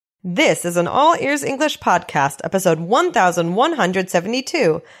This is an All Ears English podcast, episode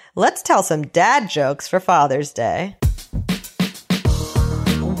 1172. Let's tell some dad jokes for Father's Day.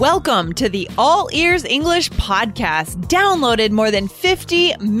 Welcome to the All Ears English podcast. Downloaded more than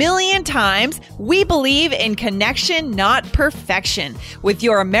 50 million times, we believe in connection, not perfection. With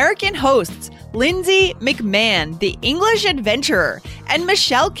your American hosts, Lindsay McMahon, the English adventurer, and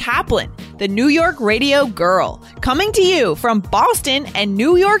Michelle Kaplan, the New York radio girl, coming to you from Boston and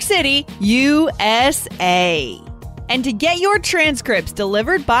New York City, USA. And to get your transcripts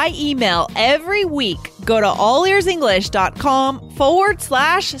delivered by email every week, go to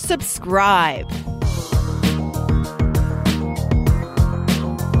allearsenglish.com/subscribe.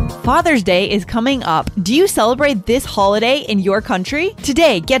 Father's Day is coming up. Do you celebrate this holiday in your country?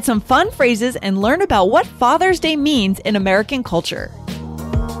 Today, get some fun phrases and learn about what Father's Day means in American culture.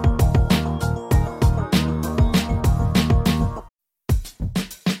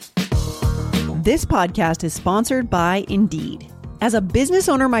 This podcast is sponsored by Indeed. As a business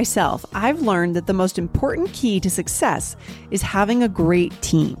owner myself, I've learned that the most important key to success is having a great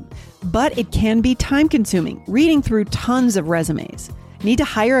team. But it can be time-consuming, reading through tons of resumes. Need to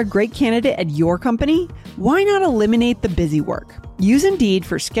hire a great candidate at your company? Why not eliminate the busy work? Use Indeed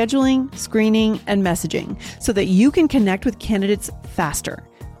for scheduling, screening, and messaging so that you can connect with candidates faster.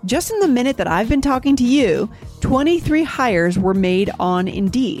 Just in the minute that I've been talking to you, 23 hires were made on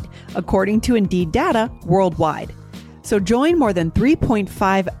Indeed, according to Indeed data worldwide. So join more than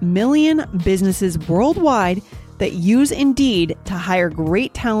 3.5 million businesses worldwide that use Indeed to hire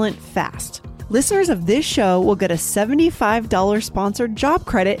great talent fast. Listeners of this show will get a $75 sponsored job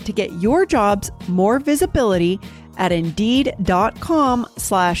credit to get your jobs more visibility at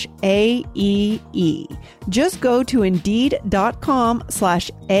Indeed.com/AEE. Just go to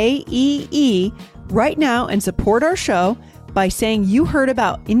Indeed.com/AEE right now and support our show by saying you heard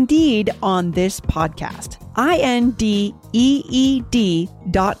about Indeed on this podcast.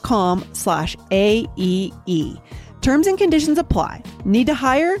 INDEED.com/AEE. Terms and conditions apply. Need to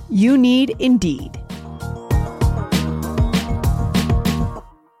hire? You need Indeed.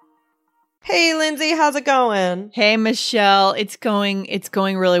 Hey, Lindsay, how's it going? Hey, Michelle. It's going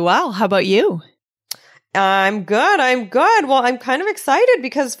really well. How about you? I'm good. Well, I'm kind of excited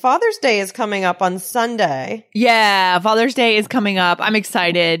because Father's Day is coming up on Sunday. Yeah, Father's Day is coming up. I'm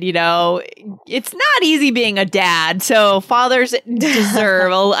excited. You know, it's not easy being a dad, so fathers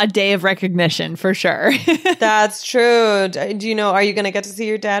deserve a day of recognition for sure. That's true. Do you know, are you going to get to see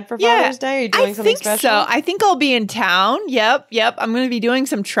your dad for Father's Day? Are you doing something special? So. I think I'll be in town. Yep. I'm going to be doing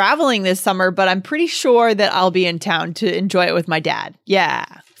some traveling this summer, but I'm pretty sure that I'll be in town to enjoy it with my dad. Yeah.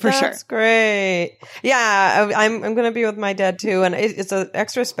 For sure. That's great. Yeah, I'm going to be with my dad too. And it's an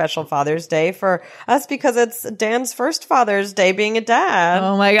extra special Father's Day for us because it's Dan's first Father's Day being a dad.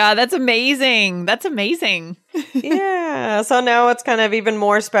 Oh my God. That's amazing. Yeah. So now it's kind of even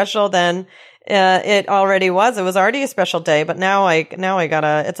more special than it already was. It was already a special day, but now I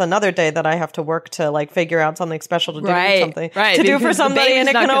gotta, it's another day that I have to work to like figure out something special to do for somebody. And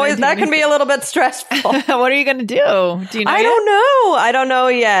that can be a little bit stressful. What are you going to do? Do you know I don't know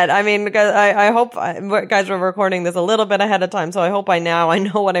yet. I mean, because I hope, guys, we're recording this a little bit ahead of time, so I hope I know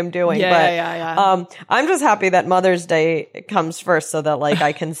what I'm doing. Yeah. I'm just happy that Mother's Day comes first so that like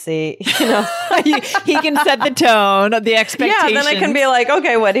I can see, you know. he can set the tone, the expectations. Yeah, then I can be like,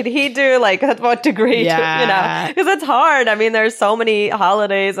 okay, what did he do? Like, at what degree? Yeah. You know, because it's hard. I mean, there's so many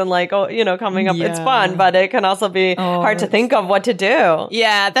holidays and like, coming up. Yeah. It's fun, but it can also be hard to think of what to do.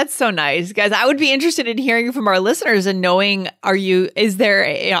 Yeah, that's so nice, guys. I would be interested in hearing from our listeners and knowing, I'm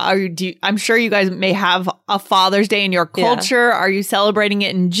sure you guys may have a Father's Day in your culture. Yeah. Are you celebrating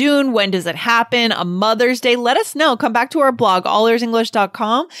it in June? When does it happen? A Mother's Day? Let us know. Come back to our blog,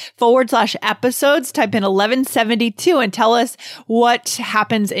 allearsenglish.com/episodes. Type in 1172 and tell us what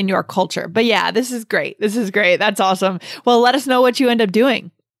happens in your culture. But yeah, this is great. That's awesome. Well, let us know what you end up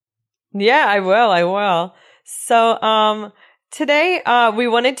doing. Yeah, I will. So, today, we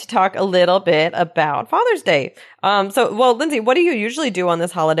wanted to talk a little bit about Father's Day. Lindsay, what do you usually do on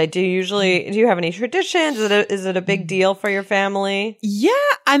this holiday? Do you have any traditions? Is it a big deal for your family? Yeah,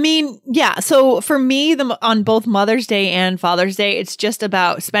 I mean, yeah. So for me, on both Mother's Day and Father's Day, it's just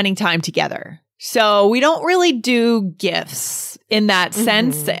about spending time together. So we don't really do gifts in that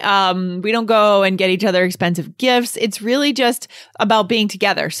sense. We don't go and get each other expensive gifts. It's really just about being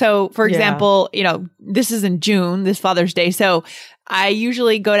together. So for example, this is in June, this Father's Day. So I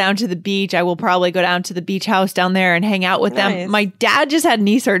usually go down to the beach. I will probably go down to the beach house down there and hang out with them. My dad just had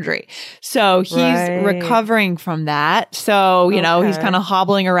knee surgery. So he's recovering from that. So, you know, he's kind of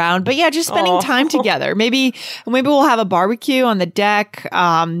hobbling around. But yeah, just spending time together. Maybe we'll have a barbecue on the deck.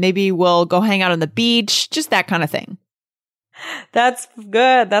 Maybe we'll go hang out on the beach. Just that kind of thing. That's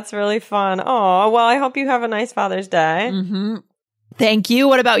good. That's really fun. Oh, well, I hope you have a nice Father's Day. Mm-hmm. Thank you.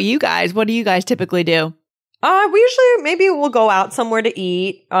 What about you guys? What do you guys typically do? We usually, maybe we'll go out somewhere to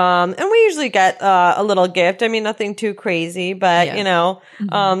eat. And we usually get, a little gift. I mean, nothing too crazy, but you know,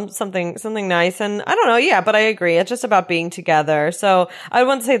 something nice. And I don't know. Yeah, but I agree. It's just about being together. So I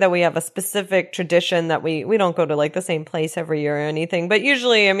wouldn't say that we have a specific tradition that we don't go to like the same place every year or anything. But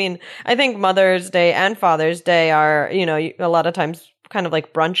usually, I mean, I think Mother's Day and Father's Day are, you know, a lot of times kind of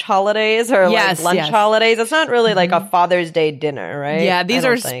like brunch holidays or like lunch holidays. It's not really like a Father's Day dinner, right? Yeah, these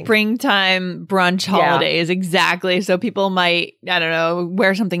are springtime brunch holidays. Exactly. So people might, I don't know,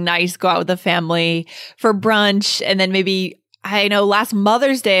 wear something nice, go out with the family for brunch, and then maybe, I know last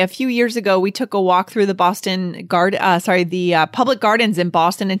Mother's Day, a few years ago, we took a walk through the public gardens in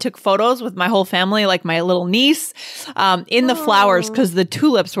Boston and took photos with my whole family, like my little niece, in the flowers because the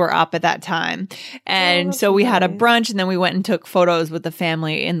tulips were up at that time. And so we had a brunch and then we went and took photos with the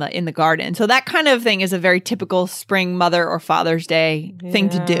family in the garden. So that kind of thing is a very typical spring Mother or Father's Day thing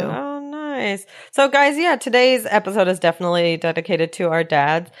to do. Nice. So guys, yeah, today's episode is definitely dedicated to our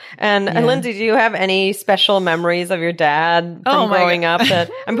dads. And Lindsay, do you have any special memories of your dad from growing up that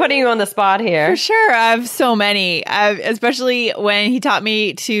I'm putting you on the spot here? For sure. I have so many, especially when he taught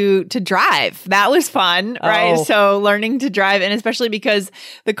me to drive. That was fun, right? So learning to drive, and especially because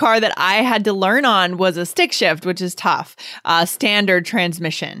the car that I had to learn on was a stick shift, which is tough, standard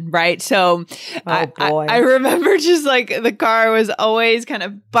transmission, right? So I remember just like the car was always kind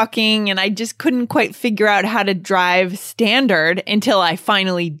of bucking and I just couldn't quite figure out how to drive standard until I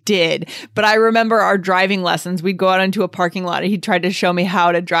finally did. But I remember our driving lessons. We'd go out into a parking lot and he tried to show me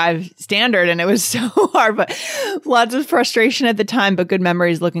how to drive standard, and it was so hard, but lots of frustration at the time, but good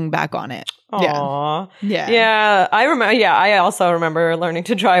memories looking back on it. Aww. Yeah. I remember. Yeah. I also remember learning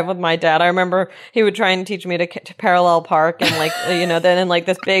to drive with my dad. I remember he would try and teach me to parallel park and like, you know, then in like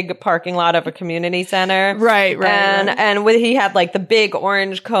this big parking lot of a community center. Right. And he had like the big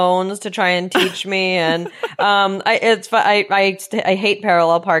orange cones to try and teach me. And, I hate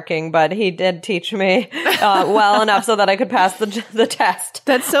parallel parking, but he did teach me, well enough so that I could pass the test.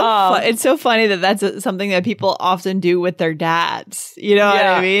 That's so it's so funny that that's something that people often do with their dads. You know what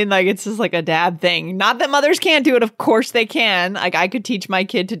I mean? Like, it's just like a dad thing. Not that mothers can't do it. Of course they can. Like, I could teach my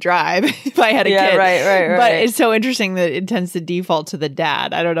kid to drive if I had a kid. Right. But it's so interesting that it tends to default to the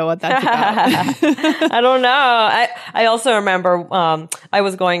dad. I don't know what that's about. I don't know. I also remember I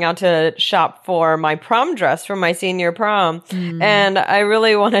was going out to shop for my prom dress for my senior prom. And I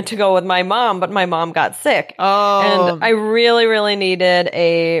really wanted to go with my mom, but my mom got sick. And I really, really needed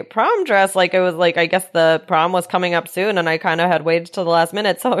a prom dress. Like, it was like, I guess the prom was coming up soon and I kind of had waited till the last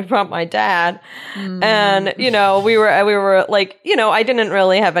minute. So I brought my dad. And, you know, we were like, you know, I didn't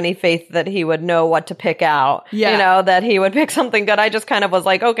really have any faith that he would know what to pick out, you know, that he would pick something good. I just kind of was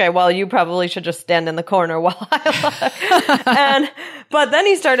like, okay, well, you probably should just stand in the corner while I look. But then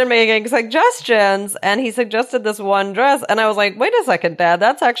he started making suggestions and he suggested this one dress. And I was like, wait a second, Dad,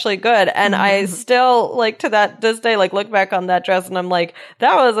 that's actually good. And I still, like, to this day, like, look back on that dress and I'm like,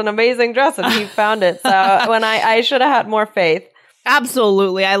 that was an amazing dress. And he found it. So when I should have had more faith.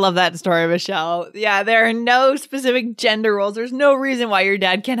 Absolutely. I love that story, Michelle. Yeah, there are no specific gender roles. There's no reason why your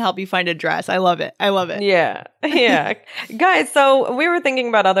dad can't help you find a dress. I love it. Yeah. Guys, so we were thinking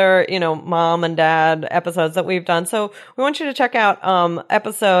about other, you know, mom and dad episodes that we've done. So we want you to check out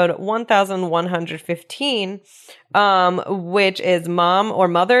episode 1115, which is mom or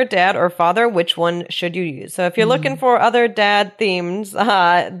mother, dad or father. Which one should you use? So if you're looking for other dad themes,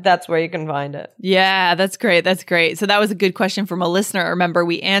 that's where you can find it. Yeah, that's great. So that was a good question from a listener. Remember,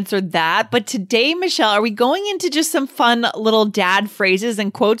 we answered that. But today, Michelle, are we going into just some fun little dad phrases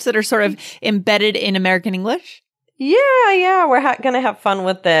and quotes that are sort of embedded in American English? Yeah, we're going to have fun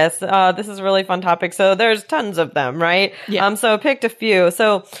with this. This is a really fun topic. So there's tons of them, right? Yeah. So I picked a few.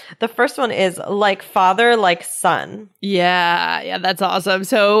 So the first one is like father, like son. Yeah, that's awesome.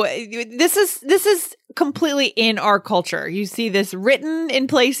 So this is completely in our culture. You see this written in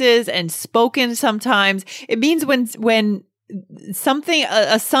places and spoken sometimes. It means when something,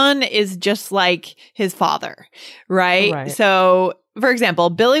 a son is just like his father, right? So, for example,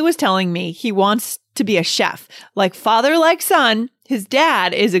 Billy was telling me he wants to be a chef. Like father, like son, his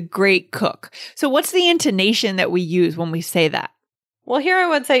dad is a great cook. So what's the intonation that we use when we say that? Well, here I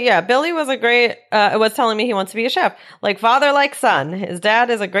would say, yeah, Billy was was telling me he wants to be a chef. Like father, like son. His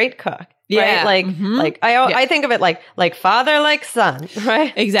dad is a great cook. Yeah. Right? Like I think of it like father, like son,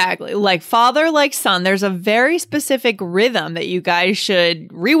 right? Exactly. Like father, like son. There's a very specific rhythm that you guys should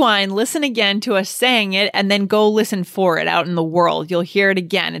rewind, listen again to us saying it, and then go listen for it out in the world. You'll hear it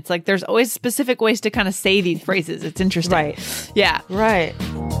again. It's like there's always specific ways to kind of say these phrases. It's interesting. Right. Yeah. Right.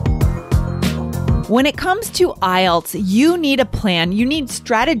 When it comes to IELTS, you need a plan, you need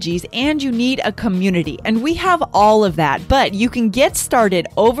strategies, and you need a community. And we have all of that, but you can get started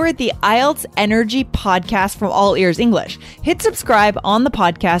over at the IELTS Energy podcast from All Ears English. Hit subscribe on the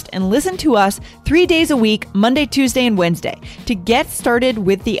podcast and listen to us 3 days a week, Monday, Tuesday, and Wednesday, to get started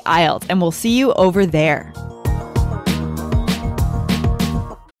with the IELTS. And we'll see you over there.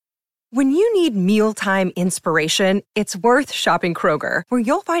 When you need mealtime inspiration, it's worth shopping Kroger, where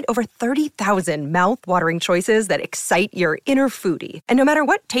you'll find over 30,000 mouth-watering choices that excite your inner foodie. And no matter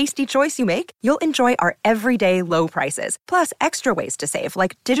what tasty choice you make, you'll enjoy our everyday low prices, plus extra ways to save,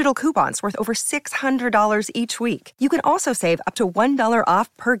 like digital coupons worth over $600 each week. You can also save up to $1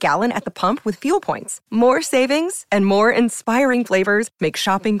 off per gallon at the pump with fuel points. More savings and more inspiring flavors make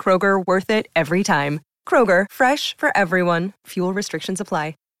shopping Kroger worth it every time. Kroger, fresh for everyone. Fuel restrictions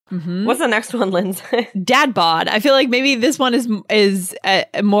apply. Mm-hmm. What's the next one, Lindsay? Dad bod. I feel like maybe this one is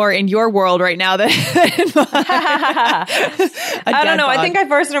more in your world right now than I don't know. Bod. I think I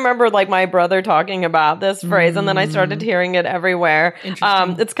first remember like my brother talking about this phrase, and then I started hearing it everywhere.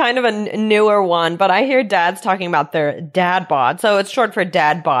 It's kind of a newer one, but I hear dads talking about their dad bod. So it's short for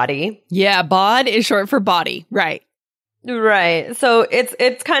dad body. Yeah, bod is short for body. Right. Right. So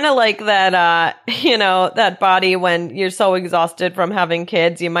it's kind of like that, that body when you're so exhausted from having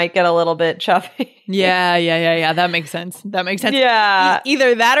kids, you might get a little bit chubby. Yeah. That makes sense. Yeah.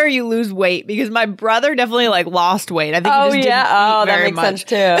 Either that or you lose weight, because my brother definitely like lost weight. I think he just didn't eat very much.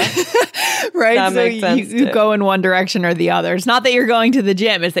 That makes sense too. Right. That so makes sense you too. go in one direction or the other. It's not that you're going to the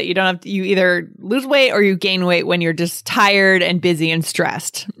gym. It's that you don't have to, you either lose weight or you gain weight when you're just tired and busy and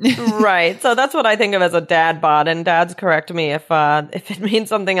stressed. Right. So that's what I think of as a dad bod, and dads correct me if it means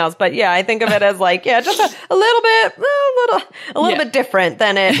something else. But yeah, I think of it as like, just a little bit different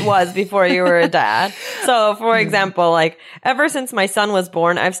than it was before you were a dad. So for example, like ever since my son was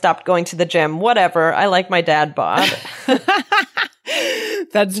born, I've stopped going to the gym. Whatever. I like my dad bod.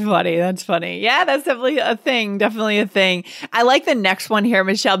 That's funny. Yeah, that's definitely a thing. I like the next one here,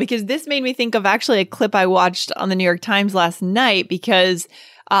 Michelle, because this made me think of actually a clip I watched on the New York Times last night, because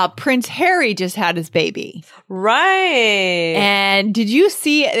Prince Harry just had his baby. Right. And did you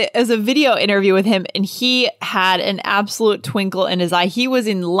see, it was a video interview with him, and he had an absolute twinkle in his eye. He was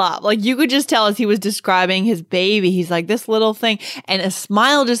in love. Like you could just tell as he was describing his baby, he's like, this little thing, and a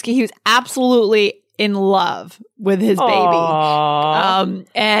smile he was absolutely in love with his baby.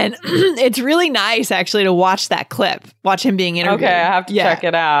 And it's really nice actually to watch that clip, watch him being interviewed. Okay, I have to check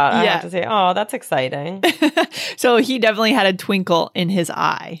it out. I have to say, that's exciting. So he definitely had a twinkle in his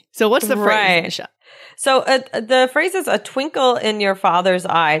eye. So what's the phrase, Michelle? So the phrase is a twinkle in your father's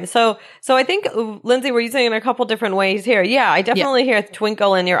eye. So I think, Lindsay, we're using it in a couple different ways here. Yeah, I definitely hear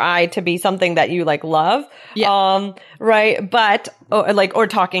twinkle in your eye to be something that you like love. Yeah. Right. But or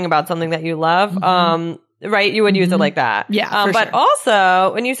talking about something that you love. Mm-hmm. Right? You would use it like that. Yeah. But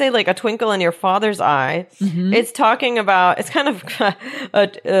also, when you say like a twinkle in your father's eye, it's talking about, it's kind of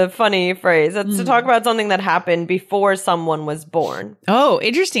a funny phrase. It's to talk about something that happened before someone was born. Oh,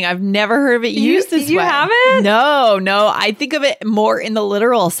 interesting. I've never heard of it used this way. You haven't? No. I think of it more in the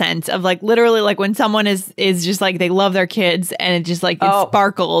literal sense of like literally like when someone is just like they love their kids and it just like it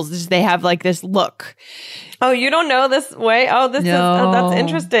sparkles. Just, they have like this look. Oh, you don't know this way? Oh, that's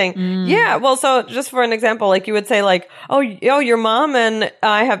interesting. Yeah. Well, so just for an example, like you would say like, your mom and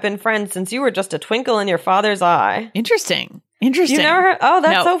I have been friends since you were just a twinkle in your father's eye. Interesting. You never heard? Oh,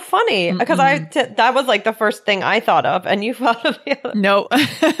 that's so funny. Because that was like the first thing I thought of, and you thought of the other. No.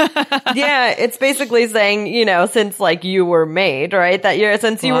 Yeah, it's basically saying, since like you were made, right?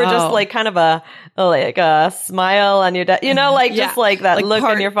 Since you were just like kind of a smile on your dad, just like that look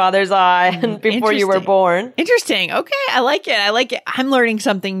in your father's eye and before you were born. Interesting. Okay. I like it. I'm learning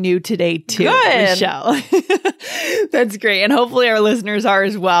something new today too, Good. Michelle. That's great. And hopefully our listeners are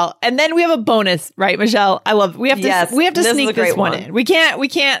as well. And then we have a bonus, right, Michelle? We have to sneak this one in. We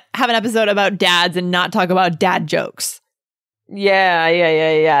can't have an episode about dads and not talk about dad jokes.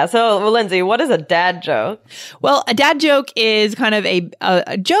 Yeah. So, Lindsay, what is a dad joke? Well, a dad joke is kind of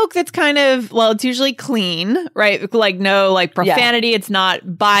a joke that's kind of, it's usually clean, right? Like no like profanity. Yeah. It's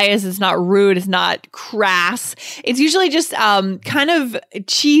not biased. It's not rude. It's not crass. It's usually just kind of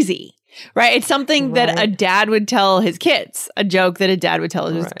cheesy. Right. It's something that a dad would tell his kids, a joke that a dad would tell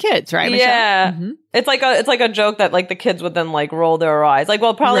his kids, right, Michelle? Yeah. Mm-hmm. It's like a joke that like the kids would then like roll their eyes. Like,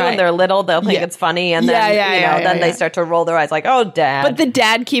 well, probably when they're little, they'll think it's funny. And then, they start to roll their eyes like, oh, dad. But the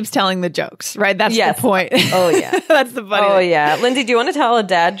dad keeps telling the jokes, right? That's the point. Oh, yeah. That's the funny thing. Yeah. Lindsay, do you want to tell a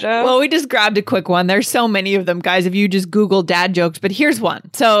dad joke? Well, we just grabbed a quick one. There's so many of them, guys, if you just Google dad jokes. But here's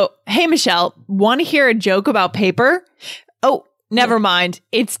one. So, hey, Michelle, want to hear a joke about paper? Oh, never mind.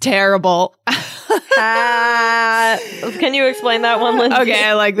 It's terrible. Can you explain that one, Lindsay? Okay,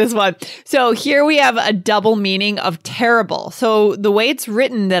 I like this one. So here we have a double meaning of terrible. So the way it's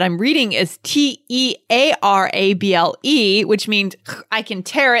written that I'm reading is Tearable, which means I can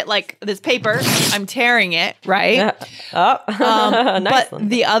tear it like this paper. I'm tearing it, right? Nice but one.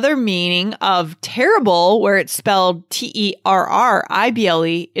 the other meaning of terrible, where it's spelled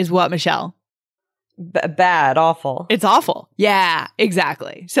Terrible, is what, Michelle? Bad, awful. It's awful. Yeah,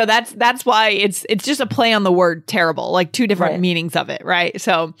 exactly. So that's why it's just a play on the word terrible, like two different meanings of it, right?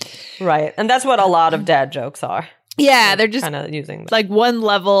 So, right. And that's what a lot of dad jokes are. Yeah, they're just kind of using that. Like one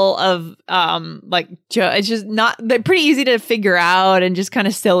level of it's just not, they're pretty easy to figure out and just kind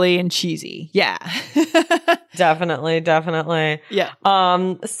of silly and cheesy. Yeah. Definitely. Yeah.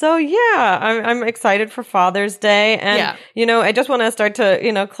 So yeah, I'm excited for Father's Day. And, I just want to start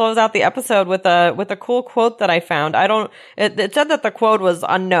to, close out the episode with a cool quote that I found. It said that the quote was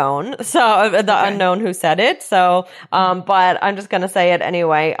unknown. So unknown who said it. So, but I'm just going to say it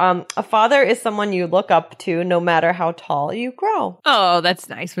anyway. A father is someone you look up to no matter how tall you grow. Oh, that's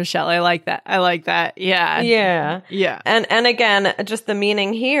nice, Michelle. I like that. Yeah. Yeah. And again, just the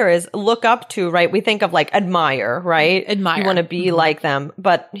meaning here is look up to, right? We think of like admire, right? Admire. You want to be like them.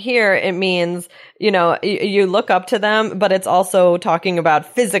 But here it means, you look up to them, but it's also talking about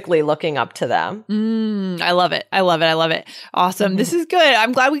physically looking up to them. I love it. Awesome. Mm-hmm. This is good.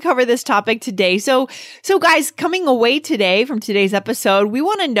 I'm glad we covered this topic today. So guys, coming away today from today's episode, we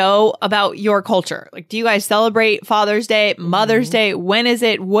want to know about your culture. Like, do you guys celebrate Father's Day, Mother's Day? When is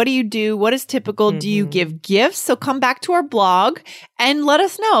it? What do you do? What is typical? Do you give gifts? So come back to our blog and let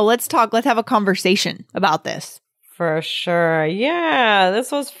us know. Let's talk. Let's have a conversation about this. For sure. Yeah, this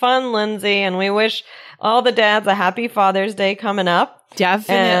was fun, Lindsay. And we wish all the dads a happy Father's Day coming up.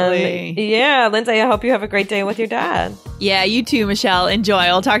 Definitely. And Lindsay, I hope you have a great day with your dad. Yeah, you too, Michelle. Enjoy.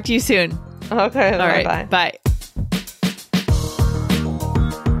 I'll talk to you soon. Okay. All right. Bye. Bye.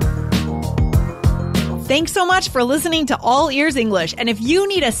 Thanks so much for listening to All Ears English. And if you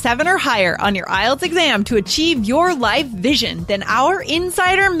need a 7 or higher on your IELTS exam to achieve your life vision, then our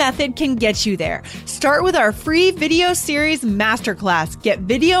Insider Method can get you there. Start with our free video series masterclass. Get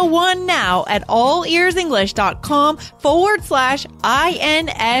video 1 now at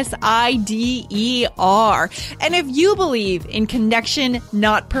allearsenglish.com/INSIDER. And if you believe in connection,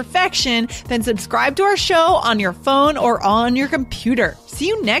 not perfection, then subscribe to our show on your phone or on your computer. See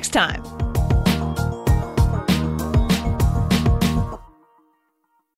you next time.